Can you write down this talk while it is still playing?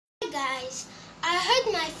guys, I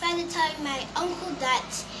heard my father tell my uncle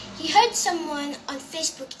that he heard someone on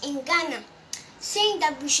Facebook in Ghana saying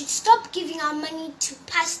that we should stop giving our money to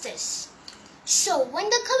pastors. So when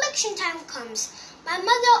the collection time comes, my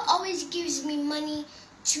mother always gives me money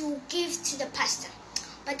to give to the pastor.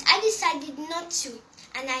 But I decided not to,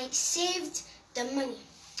 and I saved the money.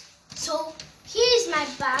 So here is my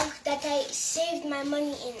bag that I saved my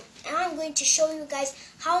money in, and I'm going to show you guys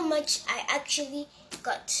how much I actually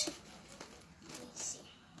got. Let me see.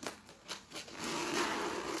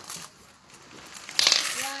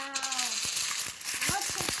 Wow,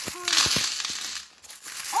 lots of coins.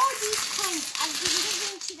 All these coins I've been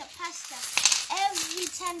giving to the pastor every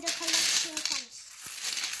time the collection comes.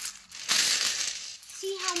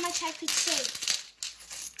 See how much I could save.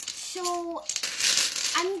 So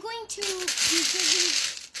I'm not going to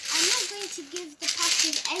give the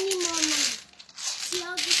pastors any more money. See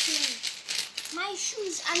all this money. My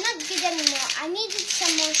shoes are not good anymore. I needed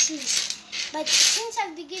some more shoes. But since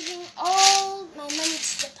I've been giving all my money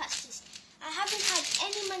to the pastors, I haven't had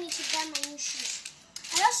any money to buy my new shoes.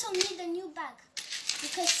 I also need a new bag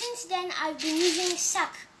because since then I've been using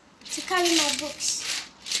sack to carry my books.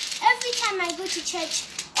 Every time I go to church,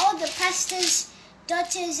 all the pastors,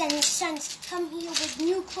 daughters and sons come here with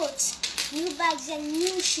new clothes, new bags and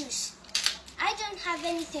new shoes. I don't have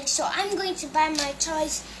anything, so I'm going to buy my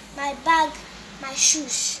toys, my bag, my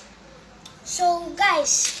shoes. So guys,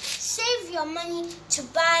 save your money to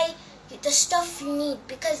buy the stuff you need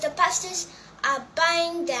because the pastors are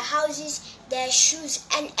buying their houses, their shoes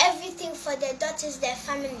and everything for their daughters, their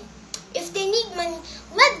family. If they need money,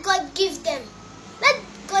 let God give them. Let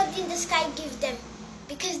God in the sky give them.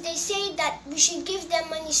 Because they say that we should give them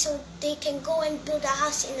money so they can go and build a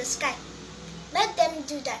house in the sky. Let them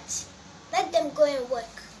do that. Let them go and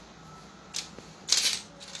work.